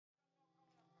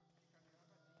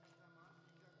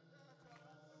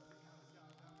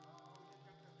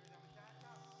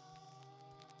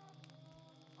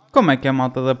Como é que é,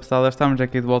 malta da pesada? Estamos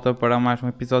aqui de volta para mais um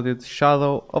episódio de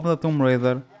Shadow of the Tomb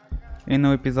Raider. E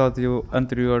no episódio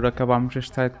anterior acabámos as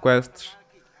side quests.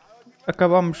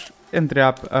 Acabámos, entre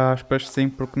aspas, sim,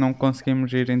 porque não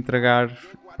conseguimos ir entregar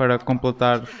para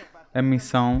completar a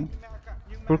missão.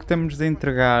 Porque temos de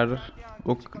entregar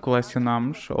o que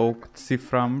colecionamos, ou o que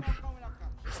deciframos.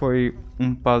 Foi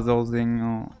um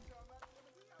puzzlezinho,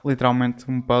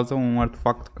 literalmente um puzzle, um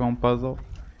artefacto que é um puzzle.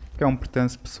 Que é um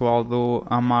pertence pessoal do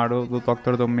Amaro, do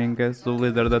Dr. Dominguez, do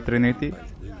líder da Trinity.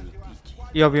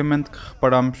 E obviamente que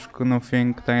reparamos que no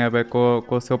fim que tem a ver com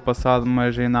o seu passado,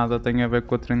 mas em nada tem a ver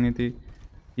com a Trinity.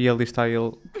 E ali está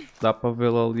ele, dá para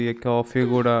vê-lo ali, aquela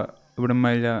figura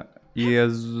vermelha e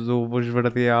azul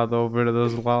esverdeada ou verde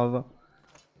azulada.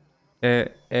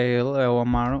 É ele, é o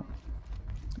Amaro.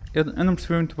 Eu não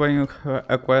percebi muito bem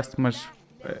a quest, mas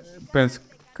penso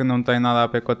que não tem nada a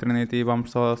ver com a Trinity e vamos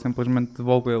só simplesmente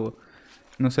devolvê-lo.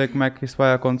 Não sei como é que isso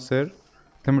vai acontecer.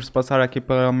 Temos de passar aqui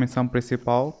para a missão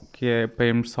principal, que é para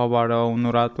irmos salvar o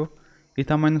Norato. E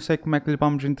também não sei como é que lhe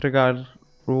vamos entregar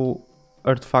o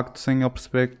artefacto sem ele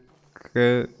perceber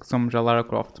que somos a Lara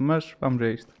Croft, mas vamos a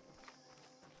isto.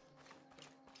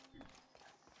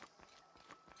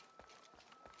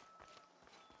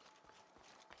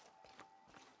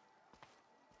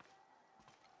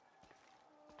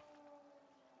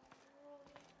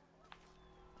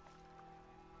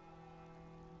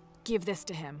 Give this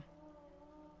to him.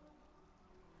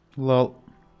 LOL.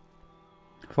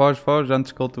 Foge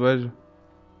antes que ele te veja.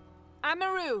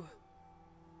 Amaru!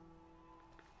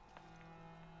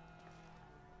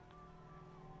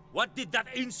 What did that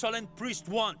insolent priest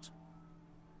want?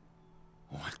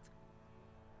 What?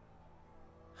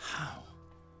 How?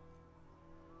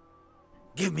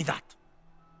 Give me that!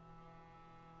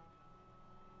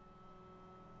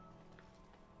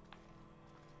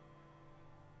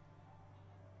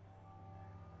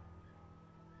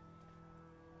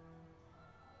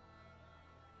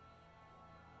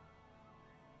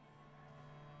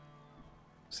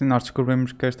 Sim, nós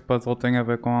descobrimos que este puzzle tem a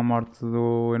ver com a morte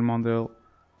do irmão dele.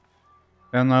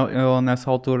 Ele nessa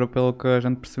altura, pelo que a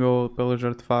gente percebeu pelos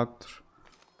artefactos,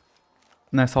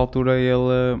 nessa altura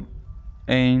ele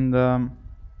ainda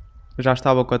já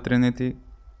estava com a Trinity.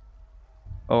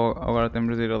 Agora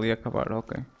temos de ir ali acabar,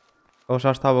 ok. Ele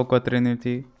já estava com a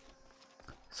Trinity,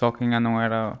 só que ainda não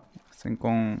era assim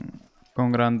com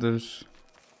grandes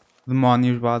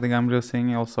demónios, digamos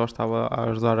assim. Ele só estava a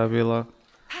ajudar a vila.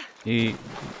 E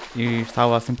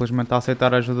estava simplesmente a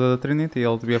aceitar a ajuda da Trinity.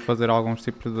 Ele devia fazer alguns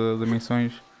tipos de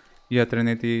missões e a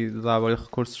Trinity dava-lhe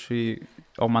recursos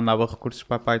ou mandava recursos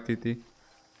para a Pai Titi,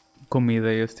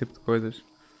 comida e esse tipo de coisas.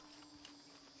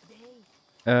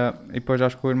 E depois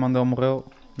acho que o irmão dele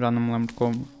morreu, já não me lembro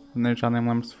como, já nem me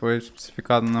lembro se foi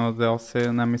especificado no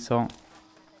DLC, na missão.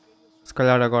 Se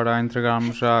calhar agora a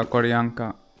entregarmos já a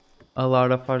coreanca, a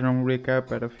Lara faz um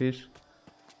recap, era fixe.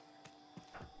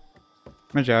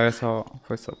 Mas já,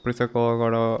 foi só. Por isso é que ele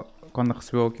agora, quando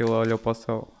recebeu aquilo, olhou para o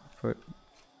céu.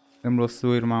 Lembrou-se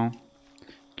do irmão,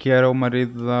 que era o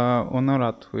marido da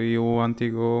Norato e o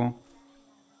antigo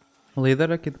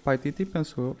líder aqui de Pai Titi,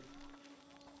 penso eu.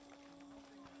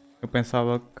 Eu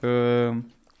pensava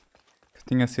que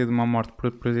tinha sido uma morte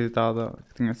propositada,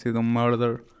 que tinha sido um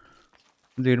murder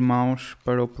de irmãos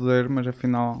para o poder, mas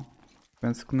afinal,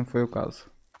 penso que não foi o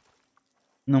caso.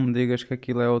 Não me digas que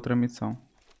aquilo é outra missão.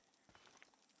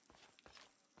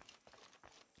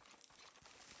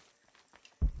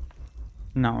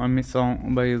 Não, a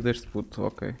missão veio deste puto,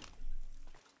 ok.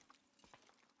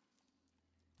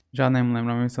 Já nem me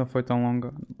lembro, a missão foi tão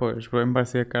longa. Pois, bem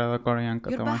parecia a cara da coreanca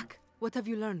You're também. back. What have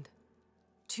you learned?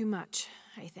 Too much,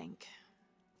 I think.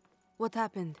 What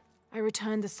happened? I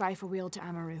returned the cipher wheel to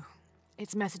Amaru.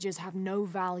 Its messages have no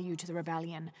value to the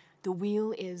rebellion. The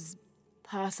wheel is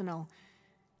personal.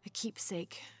 A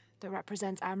keepsake that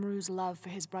represents Amaru's love for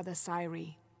his brother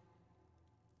Sairi.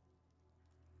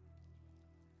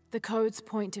 The codes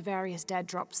point to various dead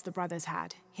drops the brothers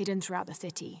had, hidden throughout the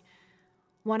city.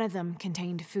 One of them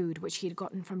contained food which he had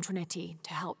gotten from Trinity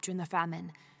to help during the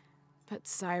famine. But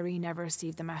Sairi never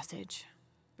received the message,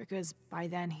 because by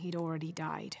then he'd already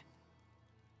died.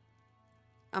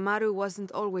 Amaru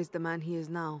wasn't always the man he is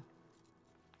now.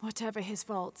 Whatever his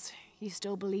faults, he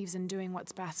still believes in doing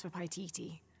what's best for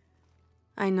Paititi.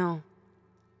 I know.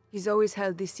 He's always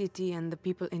held this city and the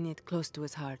people in it close to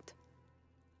his heart.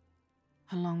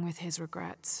 Along with his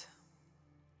regrets.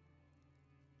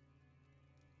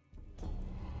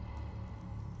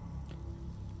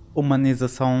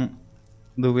 Humanização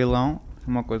do vilão é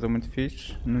uma coisa muito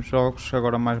fixe. Nos jogos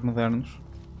agora mais modernos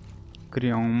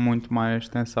criam muito mais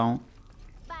tensão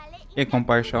e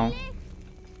compaixão.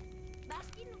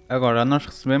 Agora, nós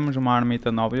recebemos uma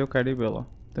armita nova e eu quero ir vê-la.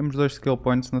 Temos 2 skill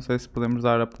points, não sei se podemos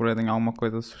dar a por em alguma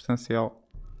coisa substancial.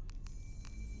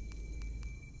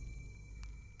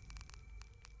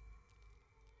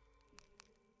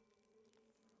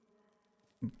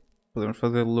 Podemos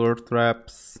fazer lure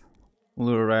traps,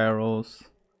 lure arrows.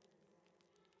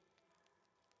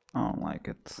 I don't like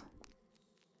it.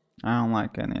 I don't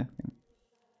like anything.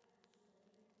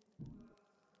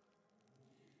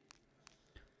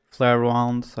 Flare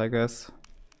rounds, I guess.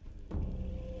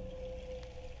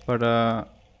 Para...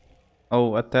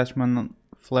 Oh, attachment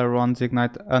flare rounds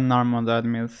ignite unarmored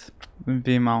enemies.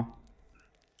 Vi mal.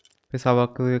 Pensava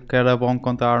que era bom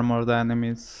contra armored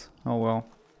enemies. Oh well.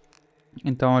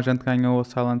 Então a gente ganhou o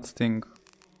Silent Sting.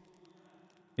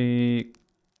 E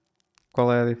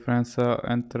qual é a diferença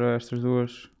entre estas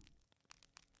duas?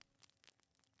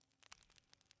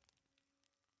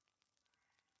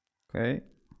 Ok.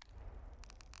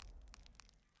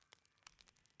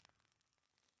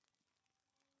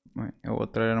 Bem, a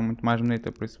outra era muito mais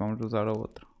bonita, por isso vamos usar a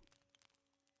outra.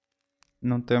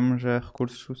 Não temos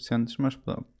recursos suficientes, mas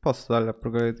posso dar-lhe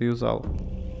upgrade e usá-lo.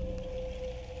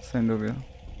 Sem dúvida.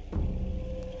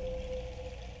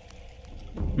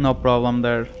 No problem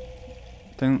there.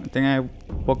 Tem aí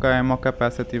pouca ammo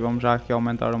capacity, vamos já aqui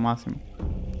aumentar ao máximo.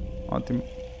 Ótimo.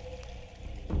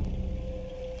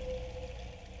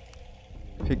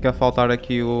 Fica a faltar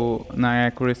aqui na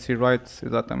accuracy rates,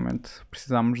 exatamente.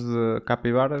 Precisamos de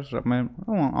capivaras,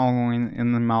 algum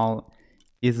animal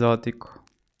exótico.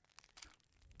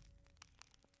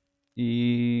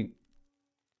 E...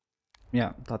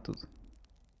 yeah, está tudo.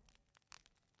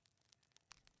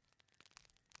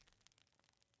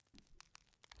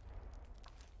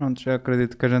 Pronto, já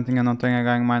acredito que a gente ainda não tenha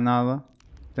ganho mais nada.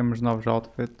 Temos novos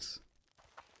outfits.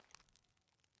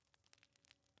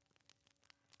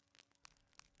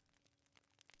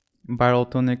 Barrel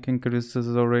Tunic increases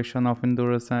the duration of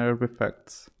endurance and herb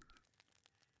effects.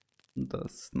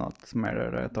 Does not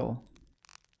matter at all.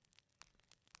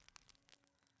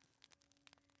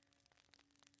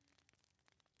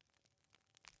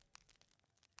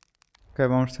 Ok,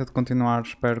 vamos ter de continuar,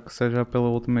 espero que seja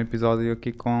pelo último episódio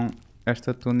aqui com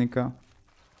esta túnica.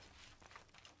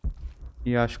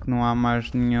 E acho que não há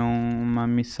mais nenhuma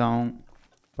missão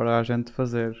para a gente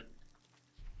fazer.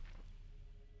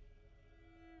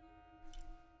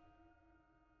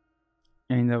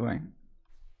 Ainda bem.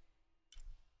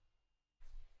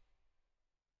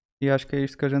 E acho que é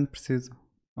isto que a gente precisa.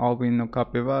 Albino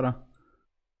capivara?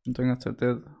 Não tenho a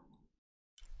certeza.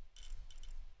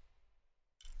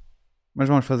 Mas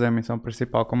vamos fazer a missão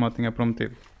principal como eu tinha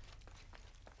prometido.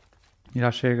 Já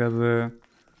chega de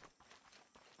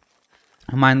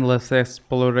mindless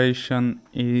exploration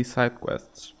e side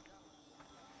quests.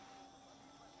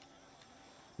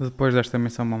 Depois desta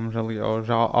missão vamos ali ao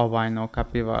albino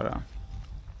capivara.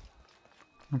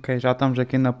 Ok, já estamos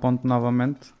aqui na ponte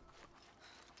novamente.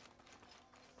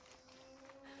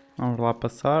 Vamos lá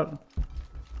passar.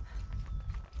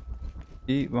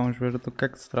 E vamos ver do que é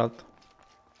que se trata.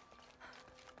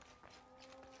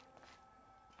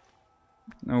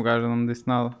 O gajo não me disse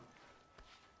nada.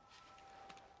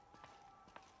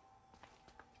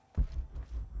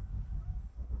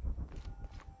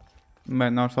 Bem,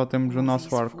 nós só temos o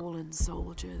nosso arco. Fallen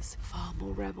soldiers, far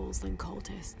more rebels than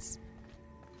cultists.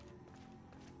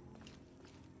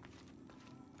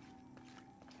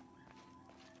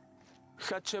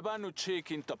 Hachebanu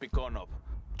chikin topikonov.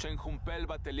 Chenjumpel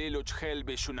batelilo chhel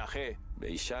beshunaje.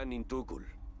 Beishan intukul.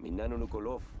 Minano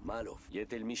Nukolov, Malov,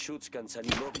 Yetel Mishuts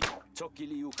Kansanilovi,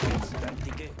 Tsokili Ukhats,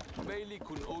 Tantike. Bailey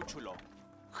kun ochulo.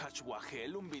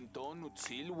 Hachwahel binton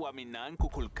utsil waminan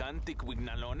kukulkantik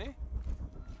wignalone?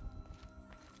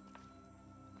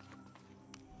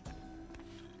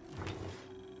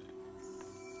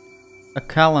 A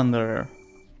calendar.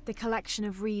 The collection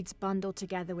of reeds bundled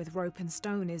together with rope and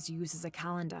stone is used as a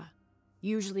calendar,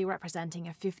 usually representing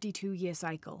a 52-year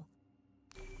cycle.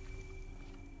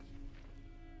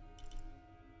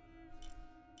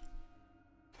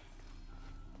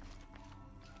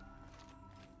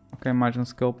 Ok, mais um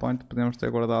skill point podemos ter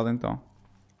guardado então.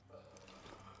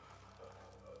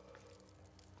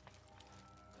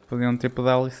 Podiam tipo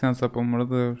dar licença, pelo amor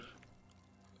de Deus.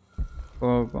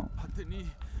 Fogo.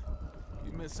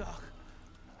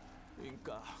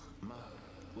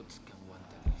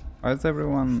 Why is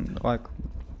everyone like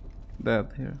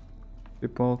dead here?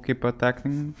 People keep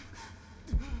attacking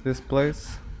this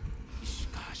place.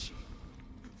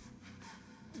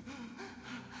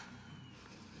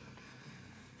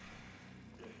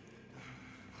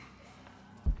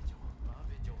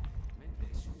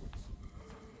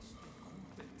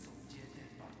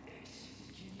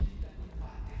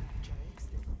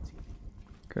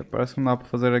 Ok, parece que não dá para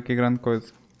fazer aqui grande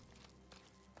coisa.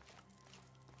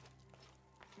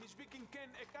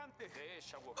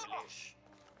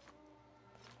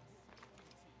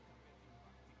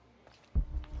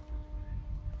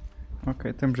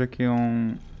 Ok, temos aqui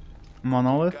um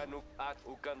monolith.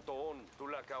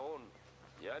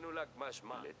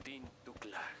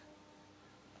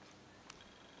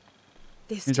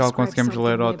 This E já o describes conseguimos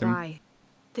ler, something ótimo. nearby.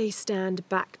 They stand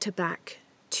back to back,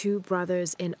 two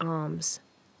brothers in arms.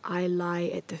 I lie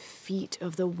at the feet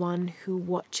of the one who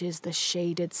watches the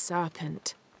shaded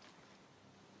serpent.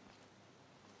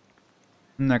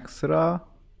 Onde é que será?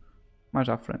 Mais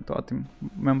à frente, ótimo.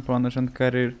 Mesmo para onde a gente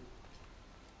quer ir.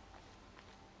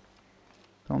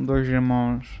 Então, dois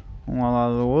irmãos, um ao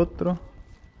lado do outro.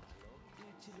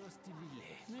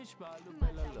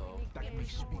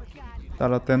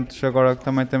 Estar atentos agora que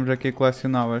também temos aqui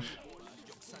colecionáveis.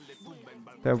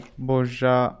 Até vou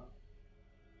já...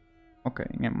 Ok,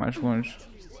 é mais longe.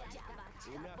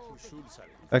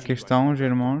 Aqui estão os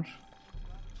irmãos.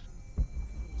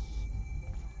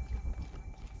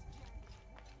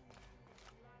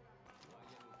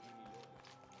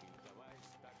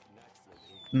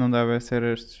 Não devem ser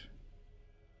estes.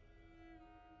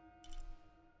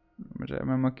 Mas é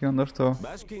mesmo aqui onde eu estou.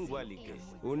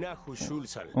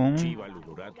 Um,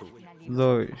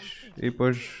 dois. E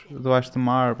depois debaixo de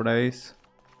uma árvore, é isso?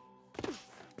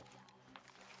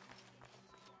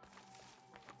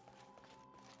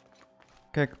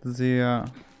 O que é que dizia?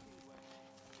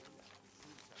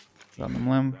 Já não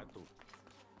me lembro.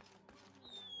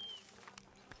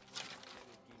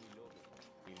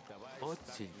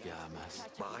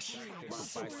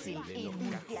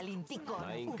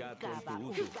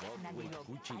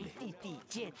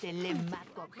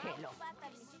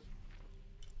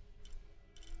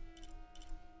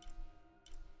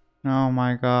 Oh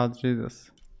my God,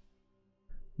 Jesus.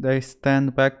 They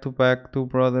stand back to back, two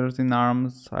brothers in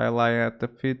arms. I lie at the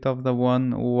feet of the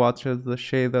one who watches the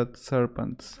shaded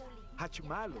serpents.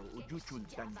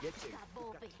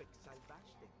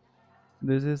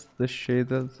 This is the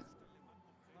shaded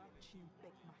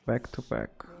back to back.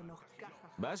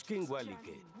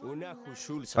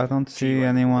 I don't see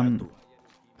anyone.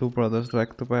 Two brothers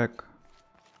back to back.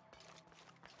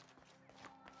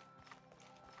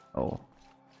 Oh.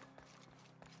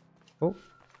 Oh.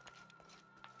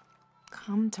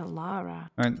 Come to Lara.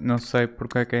 Não sei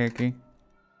porque é que é aqui.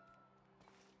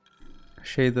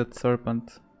 Shaded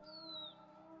serpent.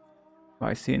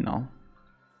 Vai sim, não.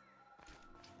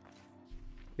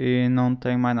 E não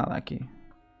tem mais nada aqui.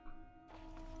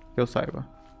 Que eu saiba.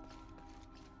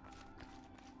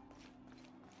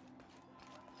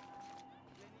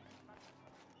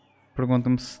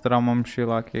 Pergunto-me se terá uma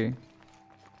mochila aqui.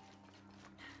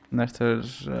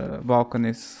 Nestas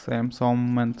balconies. É só um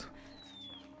momento.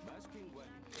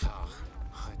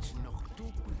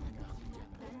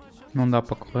 Não dá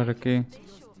para correr aqui.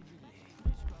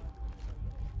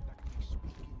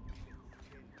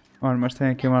 Olha, mas tem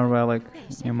aqui uma relic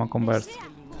e uma conversa.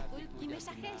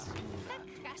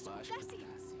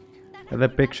 A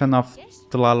depiction of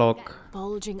Tlaloc.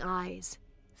 Bulging eyes,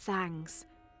 fangs.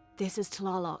 This is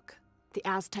Tlaloc, the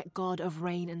Aztec god of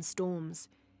rain and storms.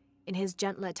 In his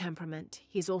gentler temperament,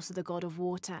 he's also the god of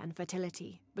water and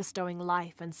fertility, bestowing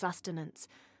life and sustenance.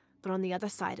 But on the other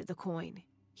side of the coin,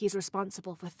 he's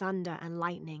responsible for thunder and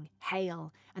lightning,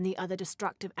 hail, and the other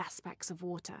destructive aspects of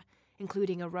water,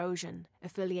 including erosion,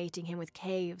 affiliating him with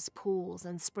caves, pools,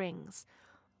 and springs.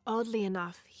 Oddly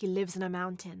enough, he lives in a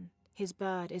mountain. His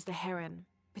bird is the heron,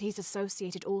 but he's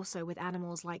associated also with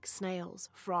animals like snails,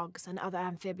 frogs, and other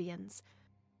amphibians.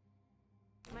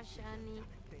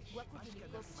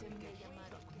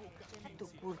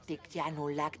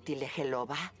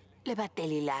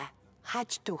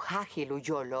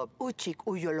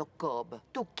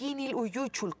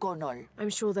 I'm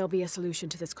sure there'll be a solution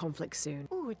to this conflict soon.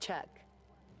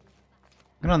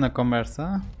 Grande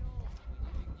conversa.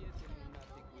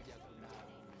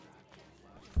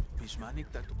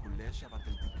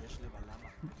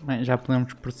 Bem, já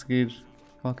podemos prosseguir de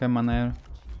qualquer maneira.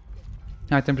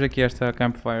 Temos aqui esta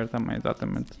campfire também,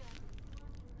 exatamente.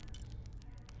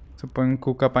 Suponho que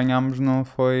o que apanhámos não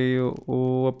foi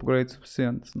o upgrade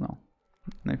suficiente, não.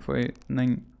 Nem foi,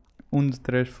 nem um de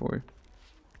três foi.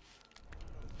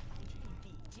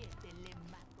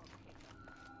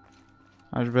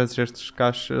 Às vezes estes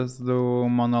caixas do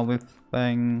Monolith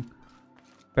têm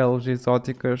peles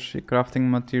exóticas e crafting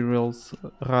materials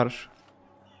raros.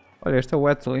 Olha, este é o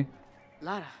Wetley.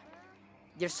 Lara,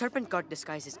 your serpent guard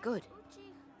disguise is good.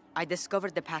 I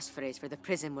discovered the passphrase for the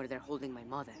prison where they're holding my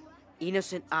mother.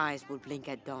 Innocent eyes will blink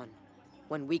at dawn,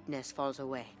 when weakness falls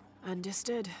away.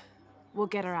 Understood. We'll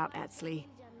get her out, Etzli.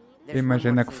 There's one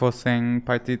Imagina more que thing. fossem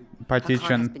Hakan has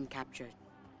Pythician. been captured.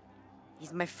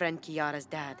 He's my friend Kiara's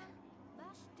dad.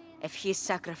 If he is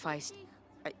sacrificed,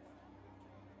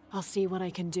 I'll see what I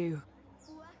can do.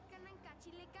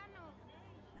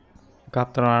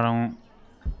 Capturaram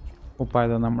o pai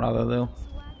da namorada dele.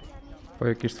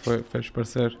 Foi aqui isto fez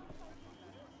parecer.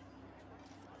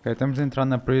 Ok, temos de entrar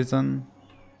na prison.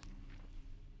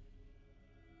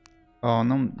 Oh,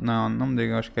 não me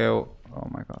digam, acho que é o... Oh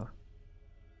my god.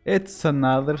 It's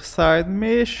another side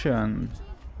mission.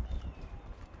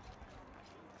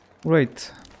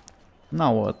 Wait.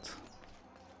 Now what?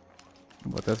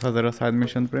 Vou ter de fazer a side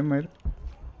mission primeiro.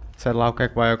 Sei lá o que é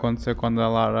que vai acontecer quando a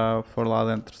Lara for lá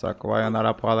dentro. Será que vai andar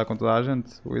à porrada com toda a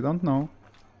gente? We don't know.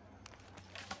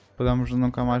 Podemos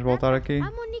nunca mais voltar aqui.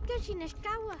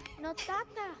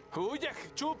 Huyek,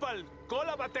 chupal,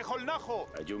 cola batejolnajo.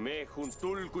 Ayume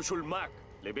juntul kushulmak.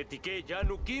 Lebetike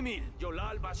yanu kimil.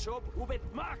 Yolal bashop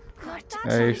ubetmak.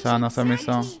 É isto a nossa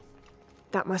missão.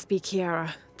 That must be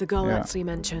Kiara, the girl Yeah. Etzli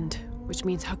mentioned, which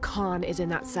means Hakan is in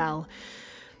that cell.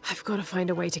 I've got to find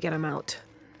a way to get him out.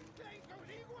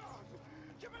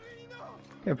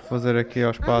 O que é para fazer aqui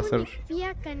aos pássaros?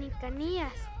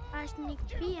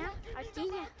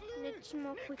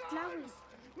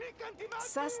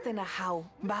 Sastenahau,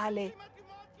 vale.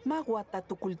 Maguata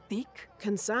tukultik,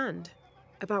 Concerned?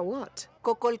 About what?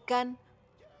 kokolkan,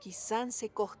 kisan se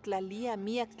kohtlalia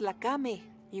miak tlakame,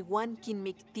 iwan kin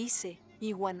miktise,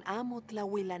 iwan amo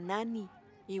tlawilanani,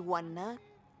 iwana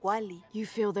kwali. You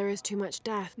feel there is too much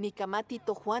death? Nikamati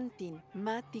tohuantin,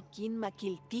 matikin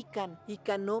makiltikan,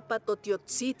 ikanopa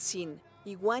totiotzitsin,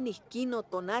 iwan ihkino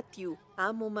tonatiu,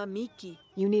 amo mamiki.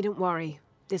 You needn't worry.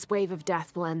 This wave of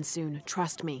death will end soon,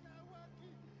 trust me.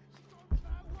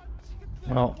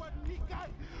 Well,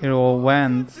 it will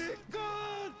end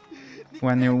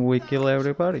when we kill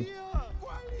everybody.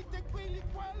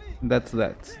 That's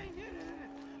that.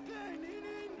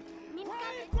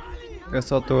 Eu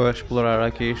só estou a explorar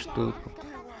aqui isto tudo.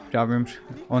 Já vimos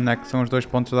onde é que são os dois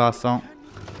pontos da ação.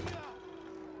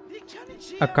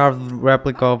 A carved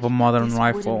replica of a modern This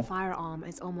rifle. wooden firearm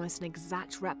is almost an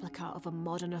exact replica of a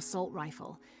modern assault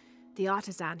rifle. The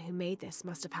artisan who made this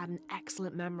must have had an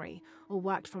excellent memory, or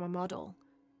worked from a model.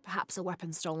 Perhaps a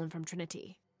weapon stolen from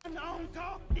Trinity.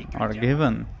 Or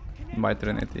given by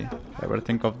Trinity. Ever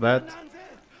think of that?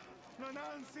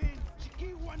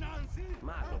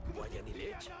 Mago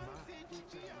guayanilech.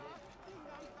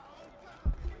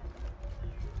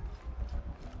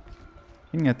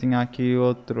 Tinha aqui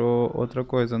outra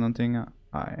coisa, não tinha?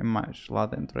 Ah, é mais lá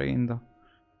dentro ainda.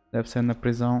 Deve ser na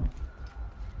prisão.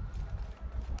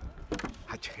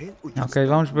 Ok,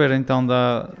 vamos ver então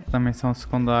da missão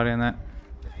secundária, né?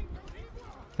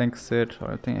 Tem que ser.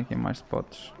 Olha, tem aqui mais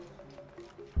spots.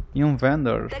 E um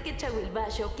vendor.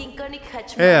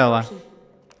 É ela.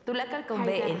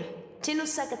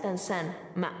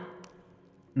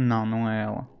 Não, não é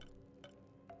ela.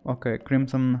 Ok,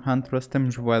 Crimson Huntress,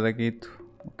 temos bué da guito.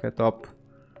 Ok, top.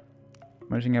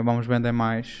 Imagina, vamos vender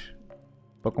mais.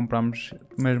 Para comprarmos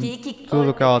mesmo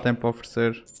tudo o que ela tem para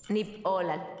oferecer.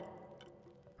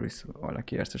 Por isso, olha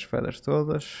aqui estas feathers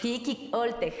todas. Aqui,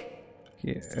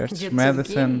 estes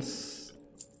medicines.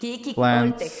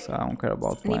 Plants. I don't care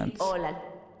about plants.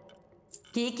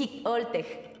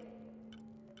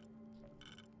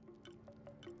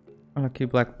 Olha aqui,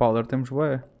 Black Powder, temos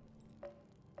bué.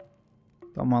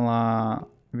 Toma lá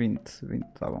 20,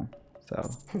 tá bom.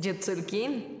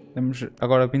 Temos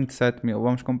agora 27 mil.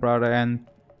 Vamos comprar a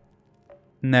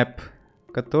NEP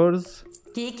 14.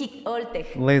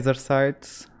 Laser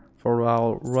sights for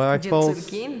our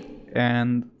rifles.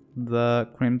 And the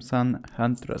Crimson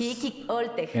Huntress.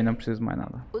 Eu não preciso mais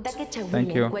nada.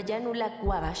 Thank you.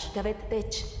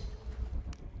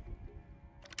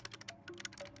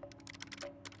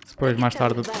 Depois, mais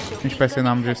tarde,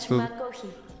 inspecionamos isso tudo.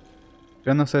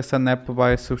 Eu não sei se a NEP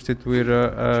vai substituir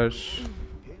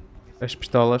as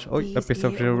pistolas. Oi, a piece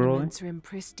of These jewelry. ornaments are in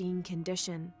pristine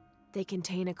condition. They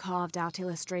contain a carved-out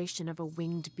illustration of a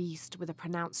winged beast with a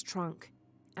pronounced trunk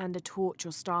and a torch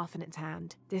or staff in its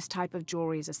hand. This type of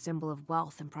jewelry is a symbol of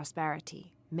wealth and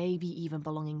prosperity, maybe even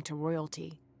belonging to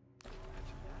royalty.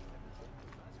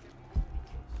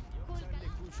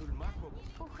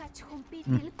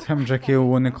 Temos aqui o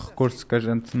único recurso que a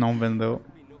gente não vendeu.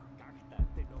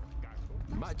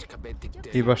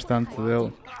 E bastante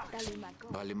dele.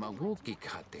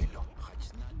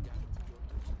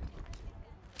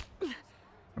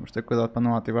 Vamos ter cuidado para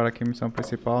não ativar aqui a missão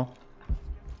principal.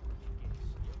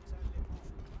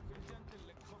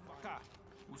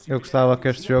 Eu gostava que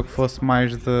este jogo fosse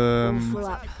mais All full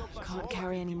up. Can't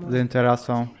carry any more. de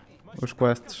interação. os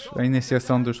quests, a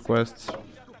iniciação dos quests.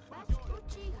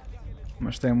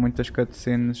 Mas tem muitas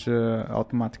cutscenes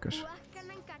automáticas.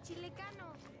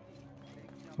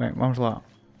 Bem, vamos lá.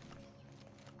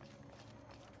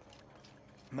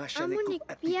 Amunik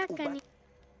piakani.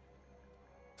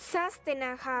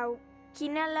 Sastenahau.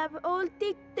 Kinalab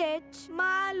oltik tech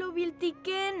malo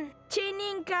biltiken.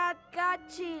 Chenin kat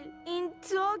kachil.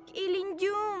 Intok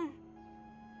ilinjum.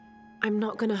 I'm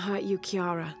not gonna hurt you,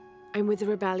 Kiara. I'm with the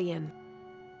rebellion.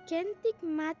 Kentik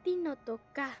mati no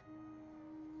toka.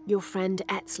 Your friend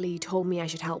Etzli told me I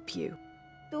should help you.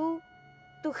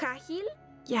 Tu hahil?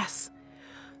 Yes.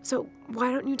 So,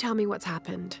 why don't you tell me what's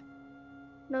happened?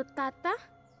 No tata?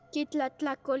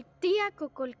 Kitlatlakoltia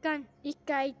kokolkan.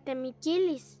 Ikai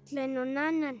temikilis.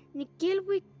 Tlenonanan.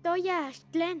 Nikilwik toya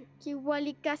ashtlen.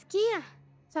 Kiwalikaskia.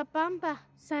 Zapampa.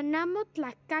 Sanamo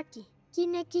tlakaki.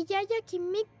 Kinekiyaya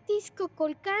kimiktis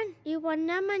kokolkan.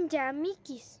 Iwanaman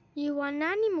yamikis.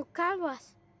 Iwanani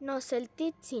mukawas.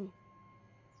 Noseltitsin.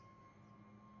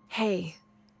 Hey,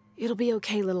 it'll be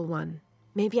okay, little one.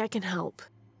 Maybe I can help.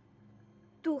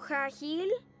 Tu hahil?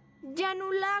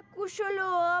 Janula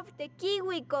kusholoov te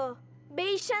kiwiko.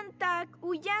 Beishantak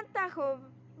uyantajov.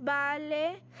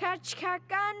 Vale,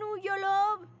 hachhakanu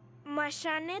yolov.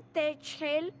 Mashane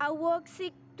techel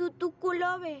awoksik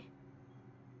tutukulove.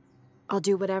 I'll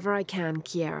do whatever I can,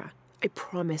 Kiara. I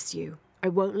promise you. I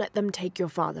won't let them take your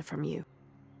father from you.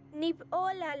 Nip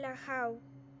ola lahau.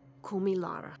 Call me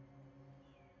Lara.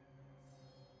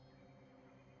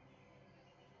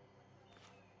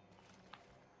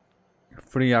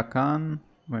 Free Hakan.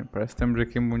 Bem, parece que temos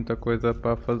aqui muita coisa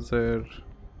para fazer.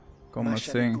 Como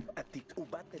assim?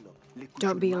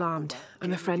 Don't be alarmed.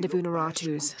 I'm a friend of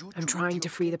Unaratu's. I'm trying to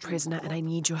free the prisoner and I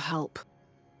need your help.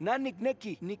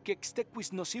 Nanikneki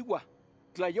nikextequis nosiwa.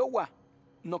 Tlayowa.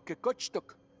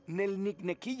 Nokekochtok. Nel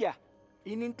niknequilla.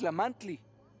 Inintlamantli.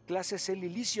 Clases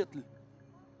eliliciotl.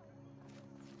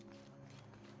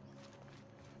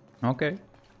 Ok.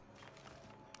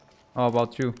 How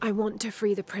about you? I want to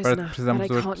free the prisoner, but I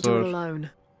can't do it alone.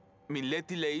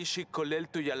 Minleti leishi kolel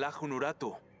tuyalaj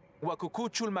unuratu.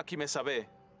 Wakukuchul makimesabe.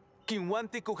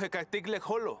 Kinwanti kujekatik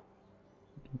lejolo.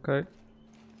 Okay.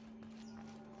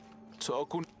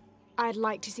 Sokun. I'd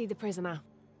like to see the prisoner.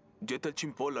 Yetel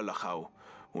chimpola lajau.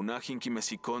 Unajin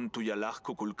kimesikon tuyalaj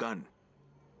kukulkan.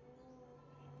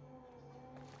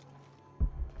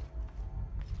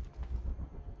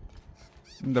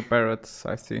 The parrots,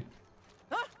 I see.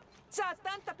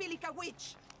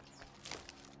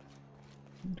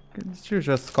 Did you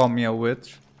just call me a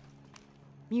witch?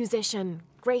 Musician,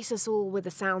 grace us all with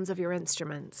the sounds of your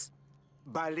instruments.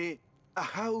 Vale,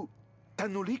 ajau.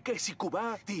 Tanulika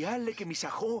sikuba, tiale que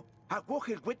misajo.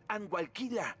 Aguojel wet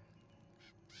angualquila.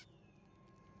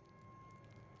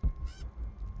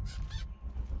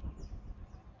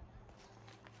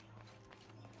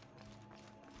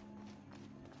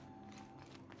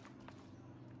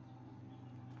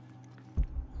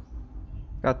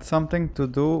 Got something to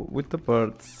do with the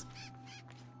birds.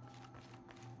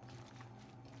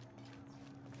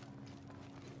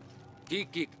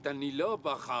 Kikik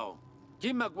taniloba hao.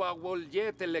 Kimagwawol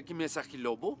yetele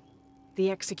kimesahilobo? The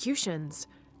executions.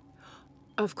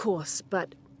 Of course,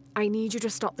 but I need you to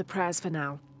stop the prayers for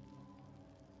now.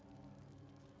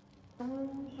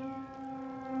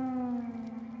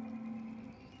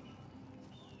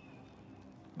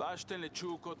 Bashten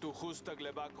lechuko tu justa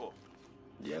glebako.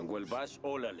 Yanguel bash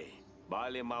olale.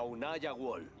 Vale maunaya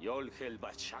wol. Yolgel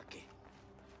bashake.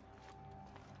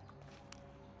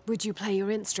 Would you play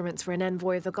your instruments for an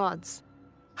envoy of the gods?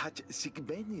 Hach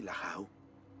sikbeni lajau.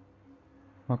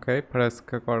 Ok, parece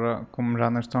que agora, como já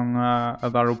não estão a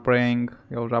dar o praying,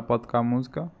 ele já pode tocar a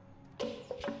música.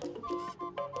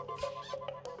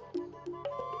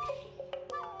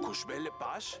 Kushbele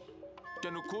bash?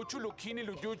 Tenukuchu lukini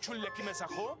luyuchu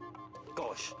lekimesajo?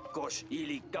 Kosh,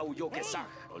 ili kauyo kesaj.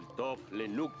 Oltop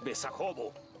lenuk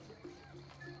besajobo.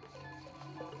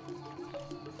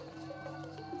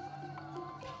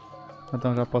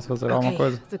 Então já posso fazer alguma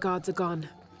coisa. The guards are gone.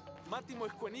 Matimo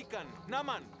escuenican,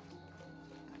 naman.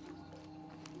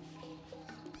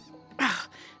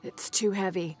 It's too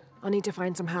heavy. I'll need to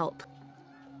find some help.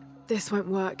 This won't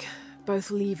work.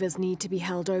 Both levers need to be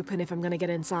held open if I'm gonna get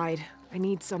inside. I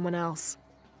need someone else.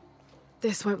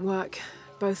 This won't work.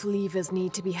 Both levers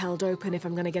need to be held open if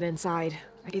I'm gonna get inside.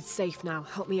 It's safe now.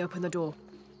 Help me open the door.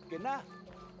 Kena,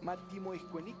 matimo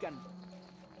escuenican.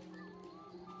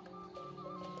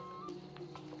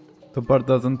 The bird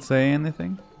doesn't say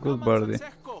anything. Good birdie.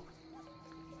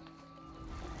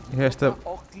 E esta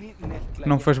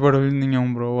não fez barulho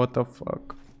nenhum, bro. What the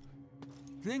fuck?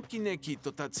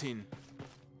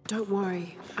 Don't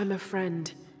worry, I'm a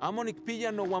friend. Amonik pilla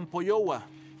no wampoyowa.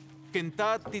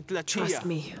 Kenta titlachia. Trust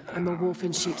me, I'm a wolf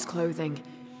in sheep's clothing.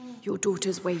 Your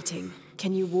daughter's waiting.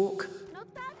 Can you walk?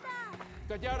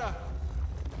 Kayara.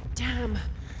 Damn.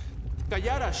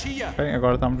 Kayara, Shia. Bem,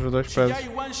 agora estamos os dois presos. Shia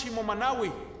iwan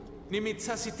shimomanawi.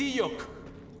 Nimitsasitiyok.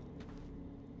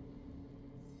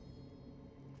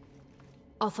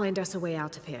 I'll find us a way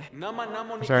out of here.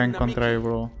 Já encontrei,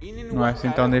 bro. Não é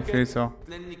assim tão difícil.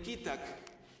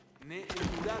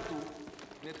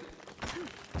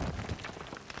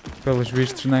 Pelos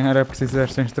vistos nem era preciso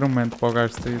este instrumento para o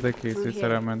gajo sair daqui,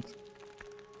 sinceramente.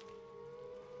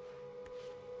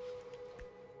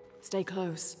 Stay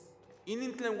close. He's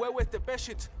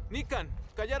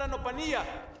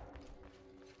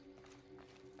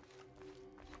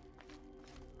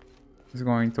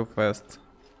going too fast.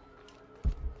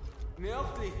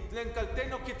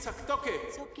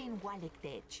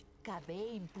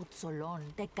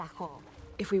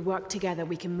 If we work together,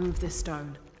 we can move this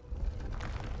stone.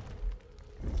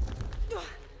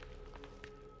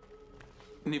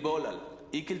 Nibolal,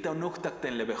 ikil taunuktak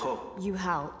ten lebejo. You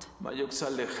helped.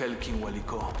 Mayoksal le helkin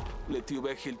waliko.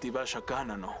 Letiubehil tibasha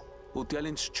kanano.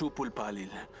 Utialin chupul palil.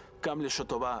 Kam le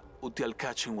shotoba utial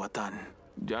kachin watan.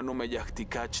 Ya no me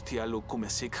yaktikach tialu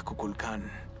kumesik kukulkan.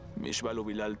 Mishbalu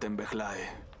bilal tembechlae.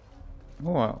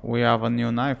 Oh, we have a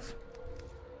new knife.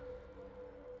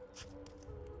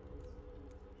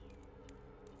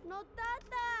 No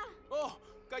tata. Oh,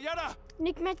 Kayara!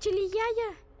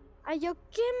 Nikmachiliyaya.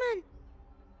 Ayokeman.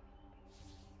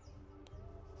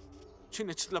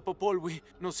 Chinechtlapopolwi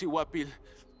no siwapil.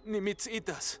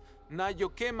 Nimitzitas.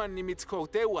 Nayokeman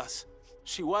nimitzkautewas.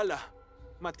 Shiwala.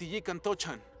 Matiyikan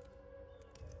tochan.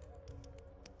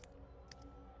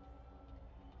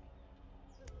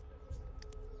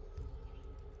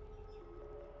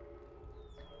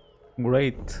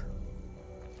 Great.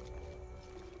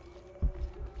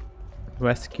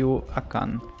 Rescue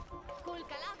Hakan.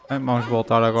 Vamos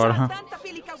voltar agora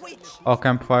ao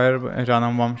campfire. Já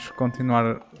não vamos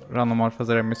continuar, já não vamos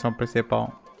fazer a missão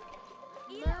principal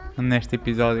neste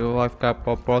episódio, vai ficar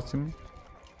para o próximo.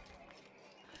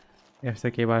 Este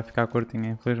aqui vai ficar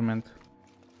curtinho, infelizmente.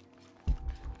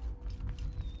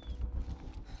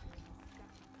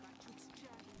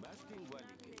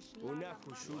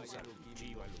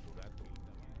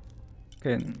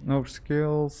 Ok, novos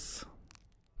skills.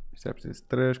 Isto é preciso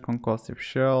 3, concussive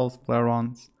shells,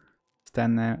 flare-ons,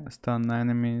 stun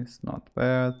enemies, not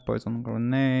bad, poison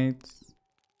grenades.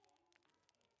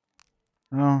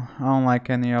 Oh, I don't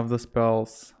like any of the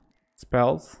spells.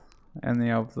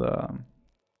 Any of the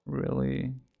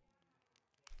really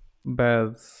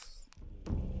bad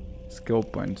skill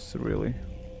points, really.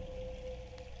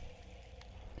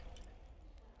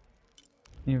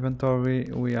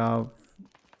 Inventory, we have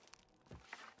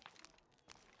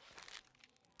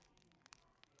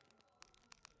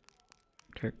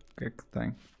que é que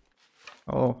tem?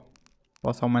 Oh,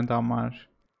 posso aumentar mais.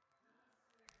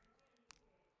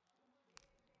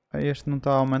 Este não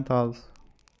está aumentado.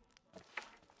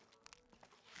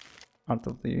 Art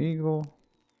of the Eagle.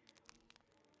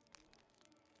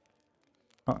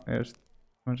 Este.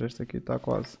 Mas este aqui está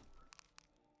quase.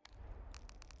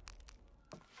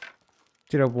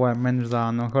 Tira bué, menos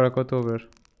dano, agora que eu estou a ver.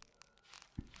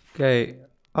 Ok.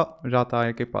 Oh, já está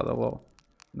equipada low.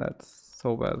 That's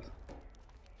so bad.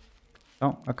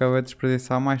 Então, acabei de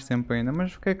desperdiçar mais tempo ainda.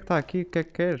 Mas o que é que está aqui? O que é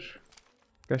que queres?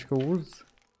 Queres que eu use?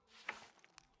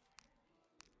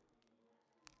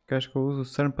 Queres que eu use o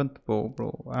Serpent Bow,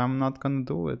 bro? I'm not gonna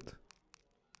do it.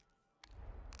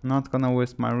 I'm not gonna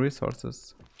waste my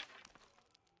resources.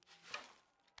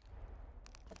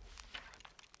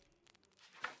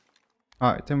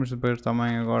 E temos de ver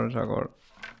também agora, já agora.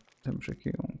 Temos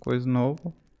aqui um coisa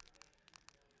novo.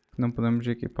 Que não podemos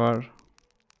equipar.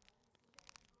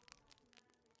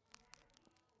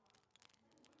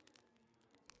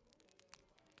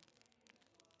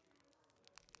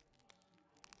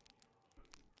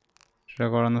 Já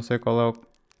agora não sei qual é o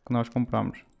que nós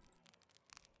compramos.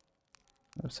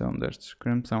 Deve ser um destes.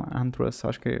 Crimson Antrus,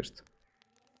 acho que é este.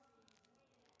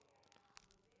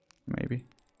 Maybe.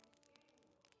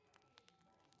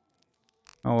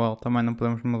 Oh well, também não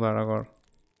podemos mudar agora.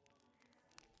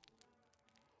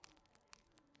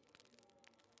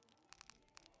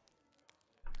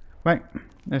 Bem,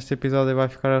 este episódio vai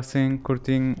ficar assim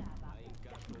curtinho.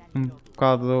 Um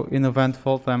bocado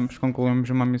ineventful. Concluímos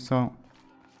uma missão.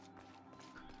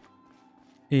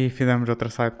 E fizemos outra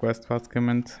side quest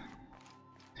basicamente.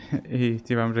 E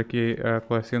estivemos aqui a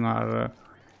colecionar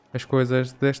as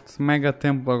coisas deste mega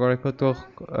templo agora que eu estou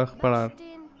a reparar.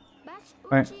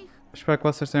 Bem, Espero que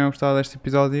vocês tenham gostado deste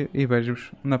episódio e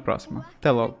vejo-vos na próxima.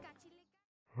 Até logo.